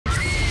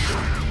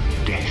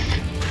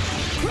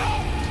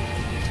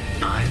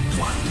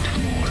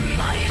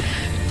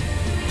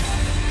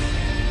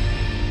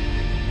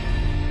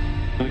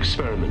An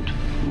experiment,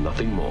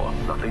 nothing more.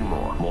 Nothing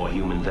more. More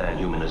human than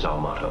human is our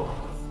motto.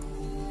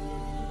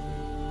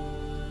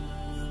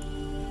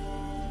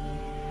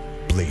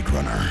 Blade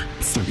Runner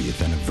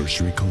 30th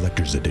Anniversary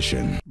Collector's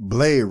Edition.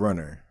 Blade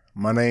Runner.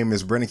 My name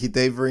is Brendan Keith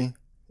Avery,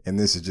 and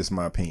this is just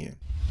my opinion.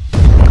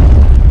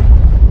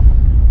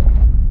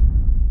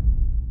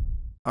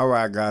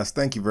 Alright guys,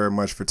 thank you very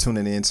much for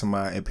tuning in to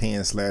my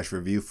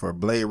opinion/review for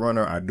Blade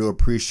Runner. I do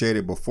appreciate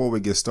it. Before we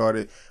get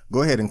started,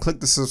 go ahead and click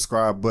the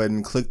subscribe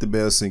button, click the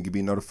bell so you can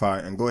be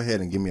notified, and go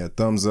ahead and give me a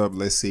thumbs up.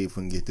 Let's see if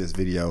we can get this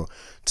video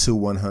to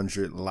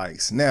 100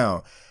 likes.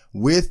 Now,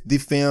 with the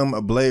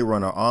film Blade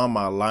Runner, all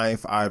my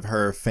life I've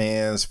heard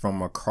fans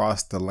from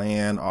across the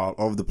land, all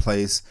over the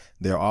place,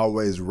 they're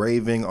always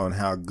raving on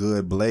how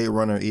good Blade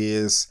Runner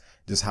is,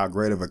 just how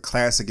great of a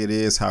classic it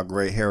is, how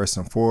great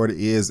Harrison Ford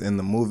is in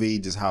the movie,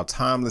 just how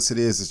timeless it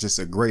is. It's just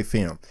a great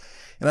film.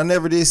 And I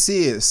never did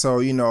see it. So,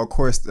 you know, of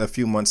course, a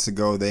few months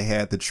ago, they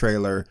had the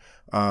trailer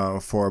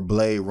for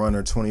Blade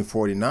Runner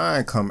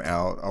 2049 come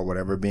out or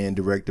whatever, being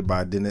directed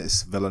by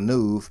Denis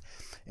Villeneuve.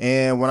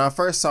 And when I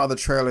first saw the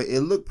trailer,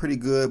 it looked pretty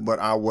good, but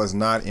I was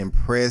not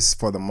impressed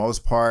for the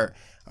most part.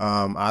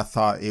 I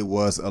thought it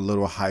was a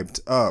little hyped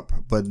up.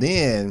 But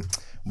then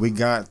we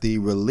got the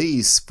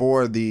release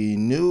for the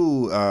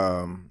new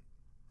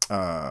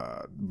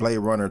Blade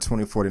Runner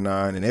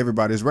 2049, and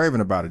everybody's raving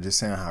about it, just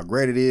saying how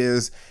great it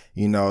is,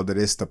 you know, that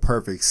it's the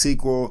perfect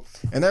sequel.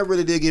 And that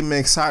really did get me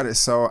excited.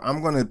 So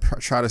I'm going to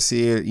try to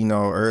see it, you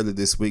know, early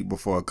this week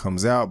before it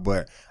comes out.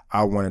 But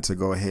I wanted to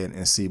go ahead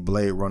and see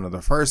Blade Runner,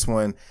 the first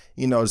one,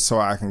 you know, so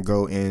I can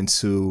go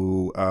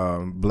into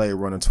Blade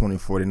Runner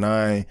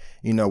 2049,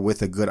 you know,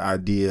 with a good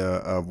idea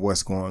of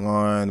what's going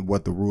on,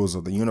 what the rules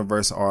of the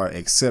universe are,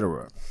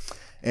 etc.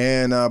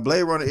 And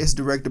Blade Runner is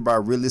directed by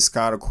Ridley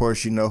Scott. Of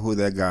course, you know who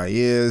that guy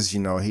is. You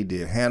know, he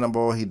did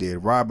Hannibal, he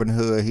did Robin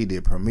Hood, he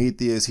did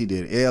Prometheus, he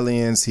did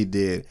Aliens, he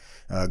did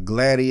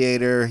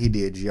Gladiator, he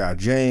did G.I.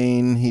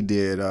 Jane, he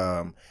did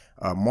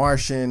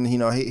Martian. You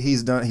know, he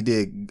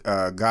did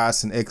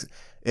Gods and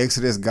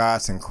Exodus,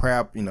 Gods and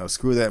Crap. You know,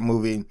 screw that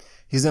movie.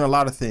 He's done a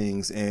lot of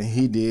things, and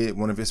he did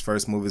one of his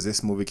first movies.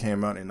 This movie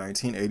came out in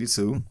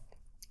 1982.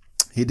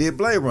 He did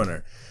Blade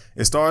Runner.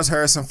 It stars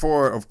Harrison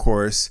Ford, of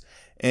course.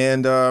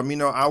 And, you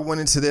know, I went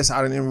into this,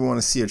 I didn't even want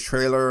to see a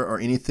trailer or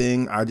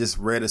anything. I just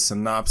read a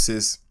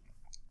synopsis,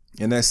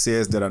 and that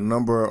says that a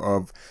number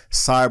of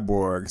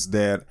cyborgs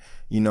that,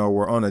 you know,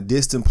 were on a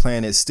distant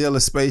planet, still a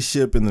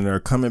spaceship, and then they're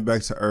coming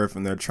back to Earth,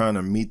 and they're trying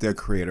to meet their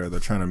creator. They're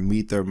trying to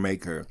meet their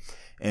maker.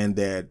 And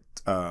that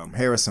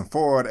Harrison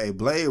Ford, a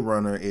Blade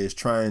Runner, is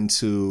trying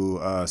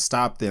to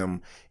stop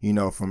them, you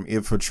know, from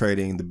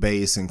infiltrating the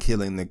base and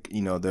killing the,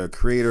 you know, their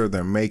creator,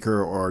 their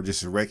maker, or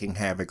just wreaking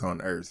havoc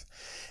on Earth.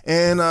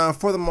 And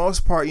for the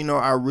most part, you know,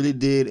 I really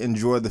did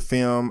enjoy the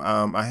film.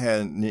 I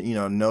had, you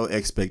know, no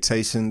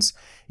expectations.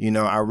 You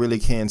know, I really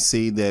can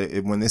see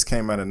that when this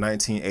came out in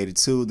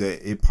 1982,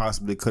 that it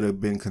possibly could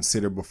have been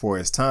considered before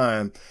its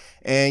time.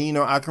 And, you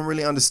know, I can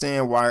really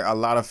understand why a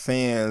lot of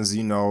fans,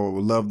 you know,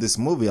 love this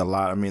movie a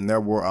lot. I mean, there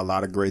were a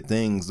lot of great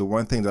things. The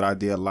one thing that I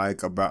did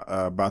like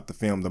about the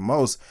film the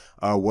most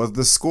was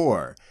the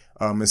score.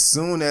 As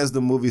soon as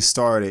the movie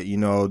started, you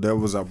know, there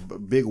was a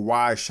big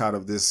wide shot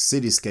of this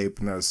cityscape,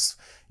 and there's,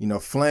 you know,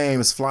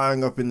 flames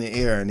flying up in the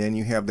air, and then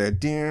you have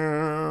that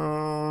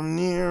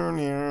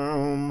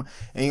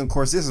and of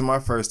course this is my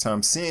first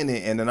time seeing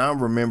it, and then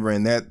I'm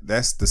remembering that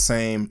that's the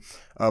same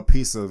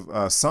piece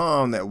of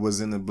song that was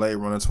in the Blade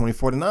Runner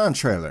 2049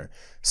 trailer.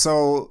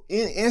 So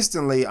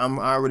instantly I'm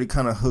already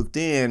kind of hooked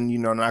in, you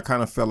know, and I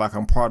kind of feel like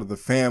I'm part of the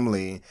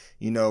family,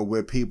 you know,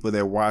 with people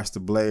that watched the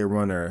Blade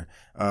Runner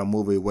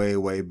movie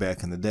way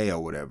back in the day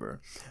or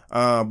whatever.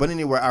 But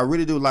anyway, I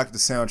really do like the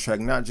soundtrack,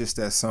 not just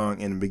that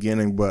song in the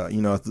beginning, but,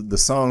 you know, the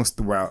songs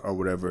throughout or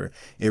whatever.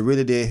 It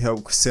really did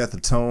help set the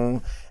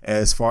tone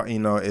as far, you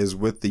know, as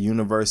with the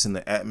universe and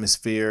the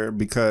atmosphere,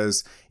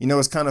 because, you know,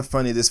 it's kind of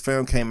funny. This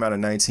film came out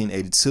in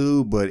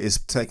 1982, but it's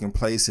taking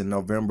place in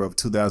November of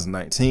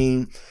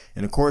 2019.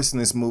 And of course, in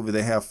this movie,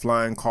 they have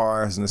flying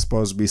cars, and it's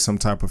supposed to be some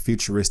type of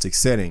futuristic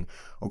setting.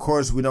 Of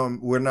course,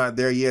 we're not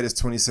there yet. It's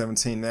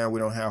 2017 now. We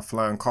don't have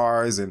flying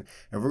cars, and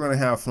if we're gonna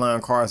have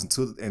flying cars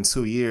in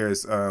 2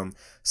 years,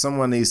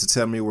 someone needs to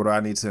tell me where I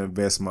need to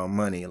invest my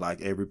money,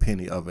 like every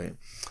penny of it.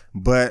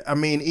 But I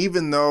mean,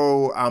 even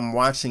though I'm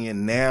watching it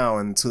now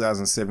in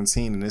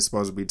 2017, and it's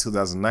supposed to be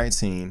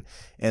 2019,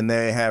 and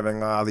they're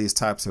having all these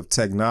types of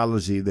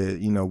technology that,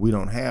 you know, we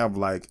don't have,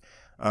 like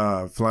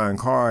flying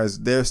cars,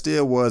 there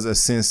still was a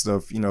sense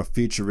of, you know,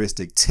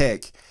 futuristic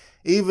tech.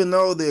 Even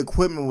though the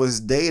equipment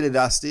was dated,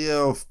 I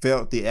still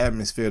felt the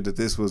atmosphere that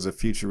this was a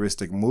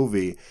futuristic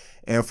movie.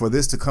 And for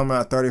this to come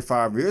out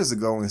 35 years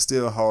ago and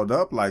still hold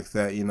up like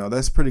that, you know,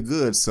 that's pretty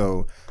good.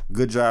 So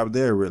good job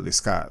there, Ridley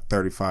Scott,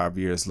 35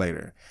 years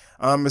later.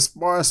 As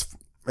far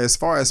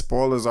as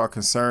spoilers are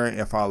concerned,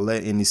 if I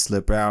let any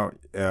slip out,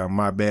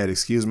 my bad,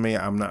 excuse me.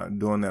 I'm not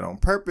doing that on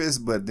purpose.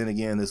 But then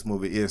again, this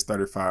movie is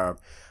 35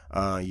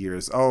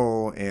 years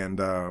old, and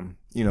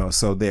you know,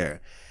 so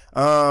there.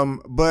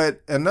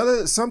 But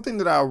something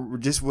that I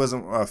just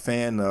wasn't a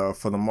fan of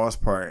for the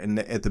most part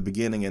at the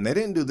beginning, and they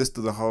didn't do this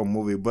through the whole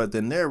movie, but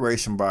the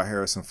narration by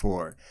Harrison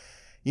Ford.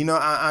 You know,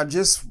 I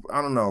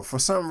don't know, for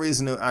some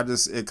reason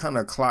it kind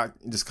of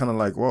clocked, just kind of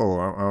like, whoa,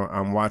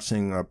 I'm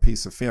watching a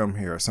piece of film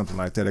here or something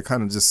like that. It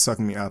kind of just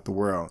sucked me out the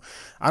world.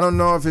 I don't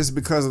know if it's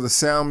because of the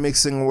sound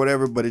mixing or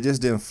whatever, but it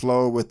just didn't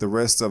flow with the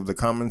rest of the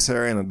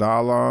commentary and the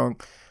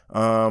dialogue.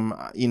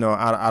 You know,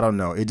 I don't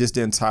know. It just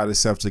didn't tie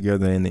itself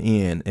together in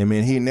the end. I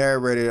mean, he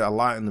narrated a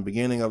lot in the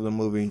beginning of the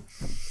movie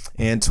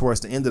and towards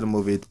the end of the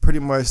movie. It pretty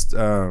much,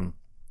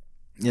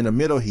 in the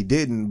middle, he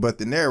didn't, but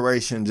the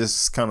narration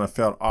just kind of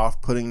felt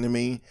off-putting to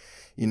me,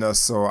 you know,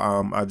 so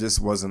I just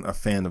wasn't a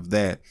fan of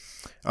that.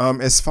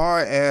 As far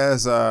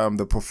as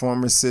the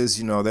performances,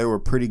 you know, they were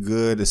pretty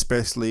good,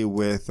 especially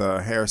with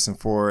Harrison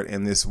Ford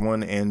and this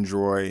one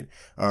android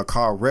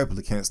called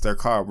Replicants. They're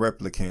called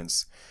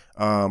Replicants.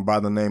 By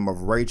the name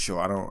of Rachel.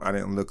 I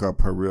didn't look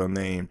up her real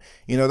name.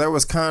 You know, there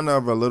was kind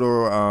of a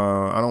little,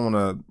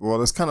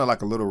 there's kind of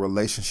like a little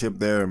relationship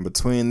there in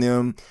between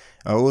them.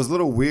 It was a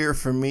little weird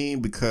for me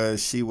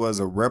because she was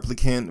a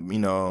replicant, you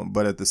know,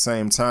 but at the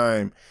same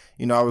time,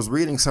 you know, I was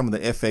reading some of the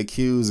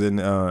FAQs in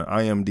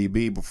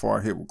IMDb before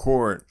I hit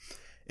record,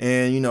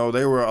 and, you know,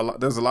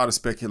 there's a lot of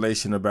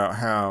speculation about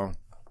how,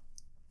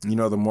 you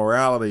know, the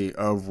morality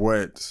of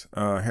what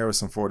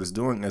Harrison Ford is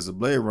doing as a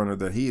Blade Runner,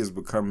 that he is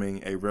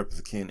becoming a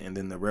replicant and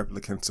then the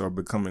replicants are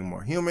becoming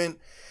more human.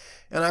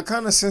 And I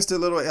kind of sensed a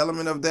little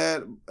element of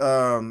that,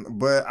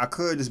 but I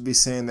could just be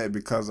saying that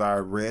because I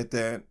read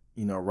that,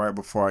 you know, right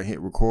before I hit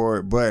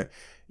record. But,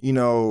 you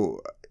know,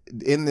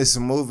 in this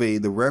movie,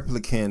 the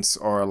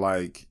replicants are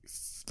like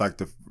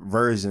the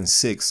version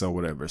 6 or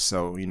whatever.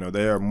 So, you know,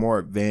 they are more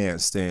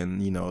advanced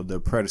than, you know, the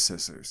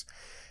predecessors.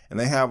 And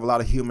they have a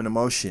lot of human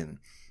emotion.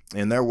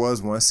 And there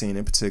was one scene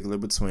in particular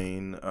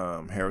between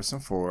Harrison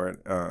Ford,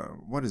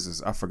 what is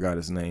this? I forgot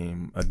his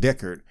name,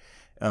 Deckard,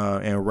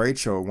 and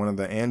Rachel, one of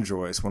the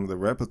androids, one of the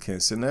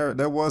replicants. And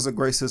there was a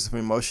great sense of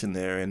emotion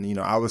there. And, you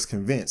know, I was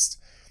convinced.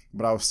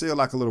 But I was still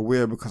like a little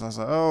weird because I was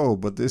like, oh,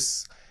 but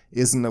this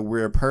isn't a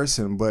weird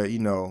person. But,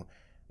 I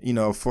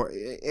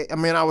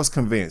was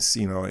convinced,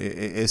 you know,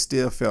 it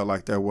still felt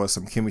like there was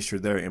some chemistry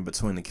there in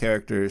between the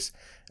characters,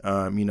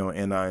 you know,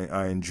 and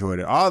I enjoyed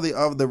it. All the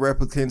other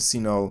replicants,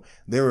 you know,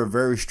 they were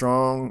very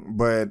strong,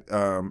 but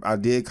I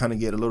did kind of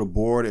get a little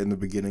bored in the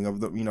beginning of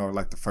the, you know,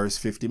 like the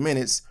first 51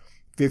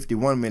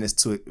 minutes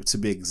to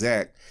be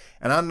exact.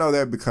 And I know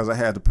that because I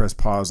had to press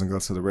pause and go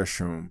to the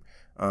restroom.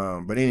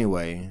 But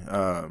anyway,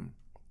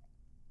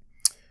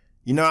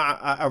 you know,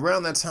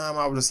 around that time,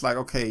 I was just like,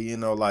 okay, you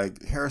know,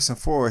 like Harrison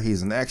Ford,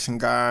 he's an action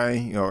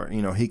guy, or,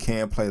 you know, he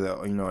can play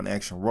an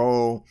action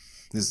role.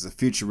 This is a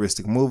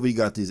futuristic movie. You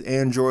got these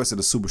androids that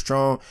are super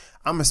strong.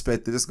 I'm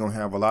expecting it's going to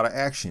have a lot of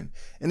action.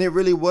 And it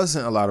really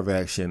wasn't a lot of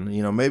action,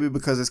 you know, maybe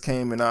because this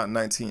came out in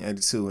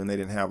 1982 and they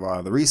didn't have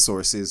all the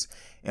resources.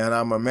 And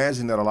I'm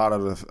imagining that a lot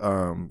of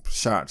the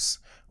shots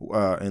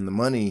and the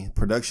money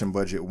production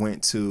budget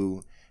went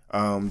to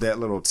that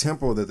little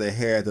temple that they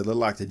had that looked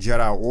like the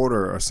Jedi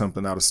Order or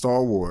something out of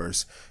Star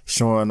Wars,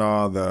 showing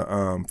all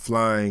the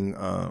flying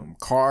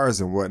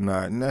cars and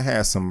whatnot. And they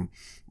had some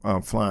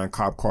flying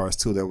cop cars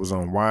too that was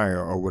on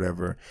wire or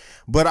whatever.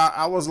 But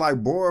I was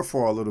like bored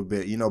for a little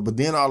bit, you know, but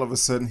then all of a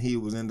sudden he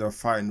was in there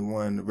fighting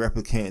one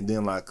replicant, and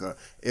then like a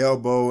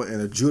elbow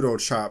and a judo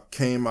chop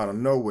came out of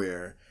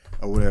nowhere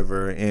or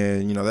whatever.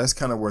 And, you know, that's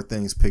kind of where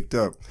things picked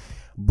up.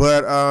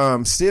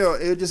 But still,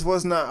 it just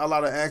was not a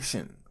lot of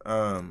action.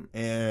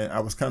 And I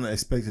was kind of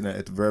expecting that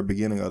at the very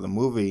beginning of the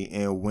movie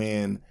and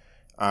when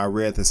I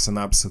read the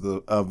synopsis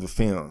of the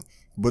film.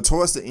 But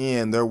towards the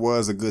end, there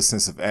was a good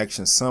sense of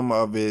action. Some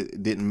of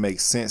it didn't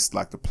make sense,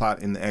 like the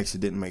plot and the action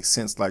didn't make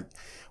sense. Like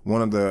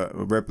one of the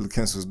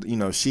replicants was, you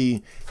know,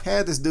 she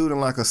had this dude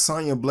in like a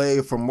Sonya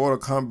Blade from Mortal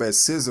Kombat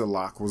scissor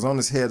lock, was on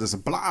his head,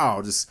 just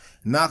blow, just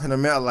knocking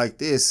him out like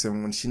this.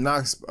 And when she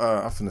knocks,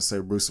 I'm finna say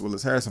Bruce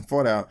Willis, Harrison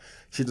Ford out,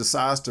 she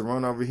decides to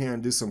run over here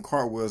and do some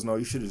cartwheels. No,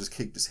 you should have just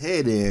kicked his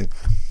head in.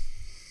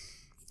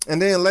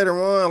 And then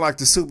later on, like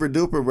the super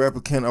duper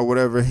replicant or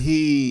whatever,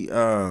 he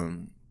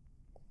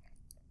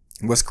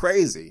was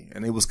crazy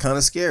and it was kind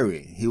of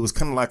scary. He was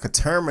kind of like a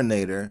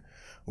Terminator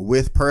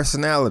with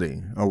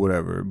personality or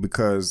whatever,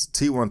 because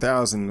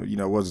T-1000, you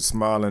know, wasn't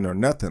smiling or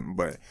nothing,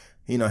 but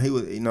he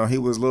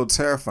was a little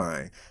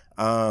terrifying.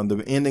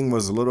 The ending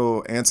was a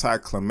little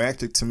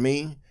anticlimactic to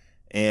me,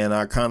 and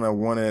I kind of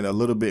wanted a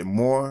little bit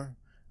more.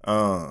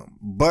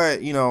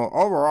 But you know,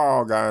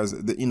 overall, guys,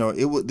 you know,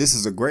 this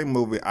is a great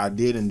movie. I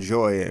did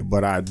enjoy it,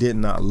 but I did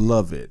not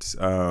love it.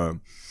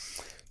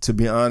 To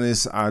be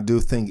honest, I do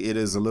think it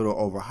is a little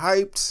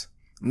overhyped.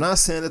 I'm not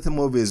saying that the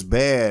movie is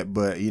bad,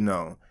 but you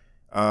know,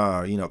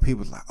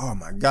 people are like, oh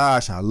my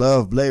gosh, I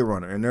love Blade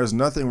Runner, and there's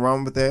nothing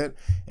wrong with that.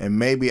 And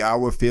maybe I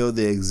would feel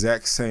the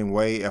exact same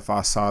way if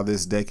I saw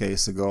this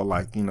decades ago,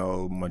 like, you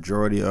know,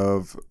 majority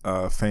of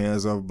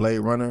fans of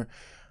Blade Runner.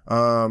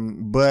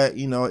 But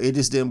you know, it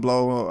just didn't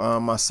blow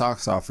my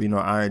socks off. You know,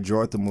 I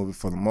enjoyed the movie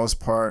for the most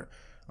part.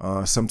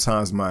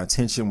 Sometimes my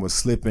attention was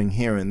slipping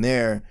here and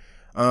there.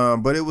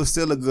 But it was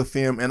still a good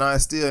film, and I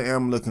still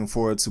am looking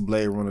forward to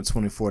Blade Runner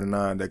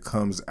 2049 that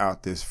comes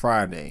out this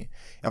Friday.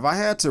 If I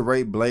had to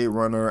rate Blade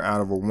Runner out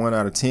of a 1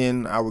 out of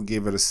 10, I would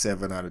give it a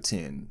 7 out of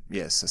 10.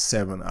 Yes, a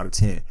 7 out of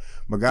 10.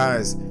 But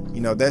guys, you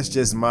know, that's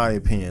just my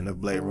opinion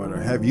of Blade Runner.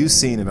 Have you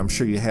seen it? I'm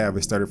sure you have.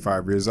 It's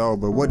 35 years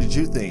old. But what did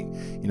you think?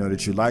 You know,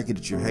 did you like it?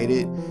 Did you hate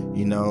it?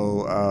 You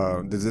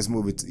know, does this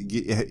movie,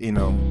 you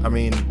know, I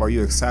mean, are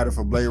you excited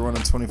for Blade Runner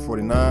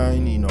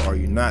 2049? You know, are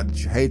you not? Did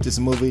you hate this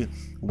movie?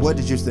 What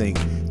did you think?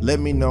 Let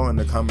me know in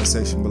the comment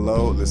section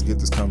below. Let's get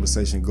this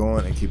conversation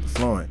going and keep it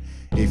flowing.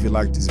 If you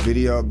like this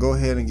video, go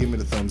ahead and give me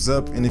the thumbs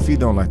up. And if you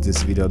don't like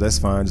this video, that's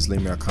fine. Just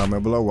leave me a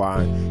comment below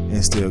why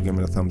and still give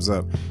me the thumbs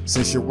up.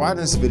 Since you're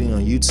watching this video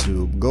on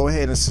YouTube, go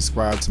ahead and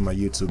subscribe to my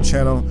YouTube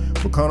channel.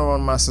 Become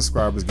one of my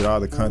subscribers, get all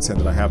the content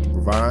that I have to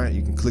provide.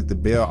 You can click the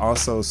bell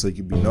also so you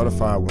can be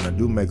notified when I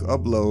do make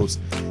uploads.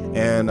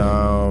 And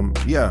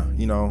yeah,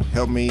 you know,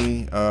 help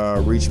me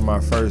reach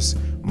my first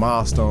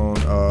milestone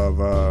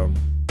of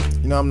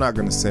you know, I'm not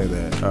going to say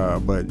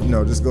that, but, you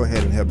know, just go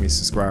ahead and help me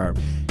subscribe.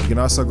 You can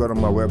also go to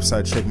my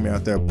website, check me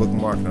out there,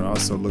 bookmark, and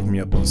also look me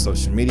up on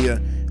social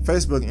media,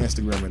 Facebook,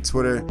 Instagram, and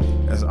Twitter.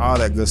 That's all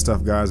that good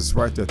stuff, guys. It's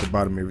right there at the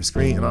bottom of your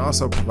screen. And I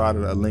also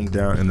provided a link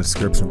down in the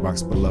description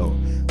box below.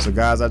 So,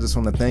 guys, I just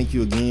want to thank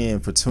you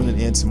again for tuning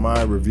in to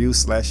my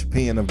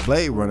review/opinion of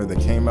Blade Runner that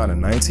came out in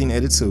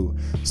 1982,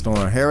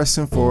 starring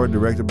Harrison Ford,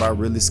 directed by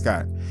Ridley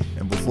Scott.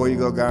 And before you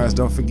go, guys,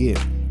 don't forget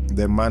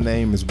that my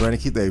name is Brandon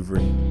Keith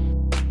Avery.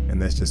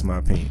 And that's just my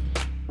opinion.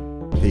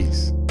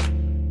 Peace.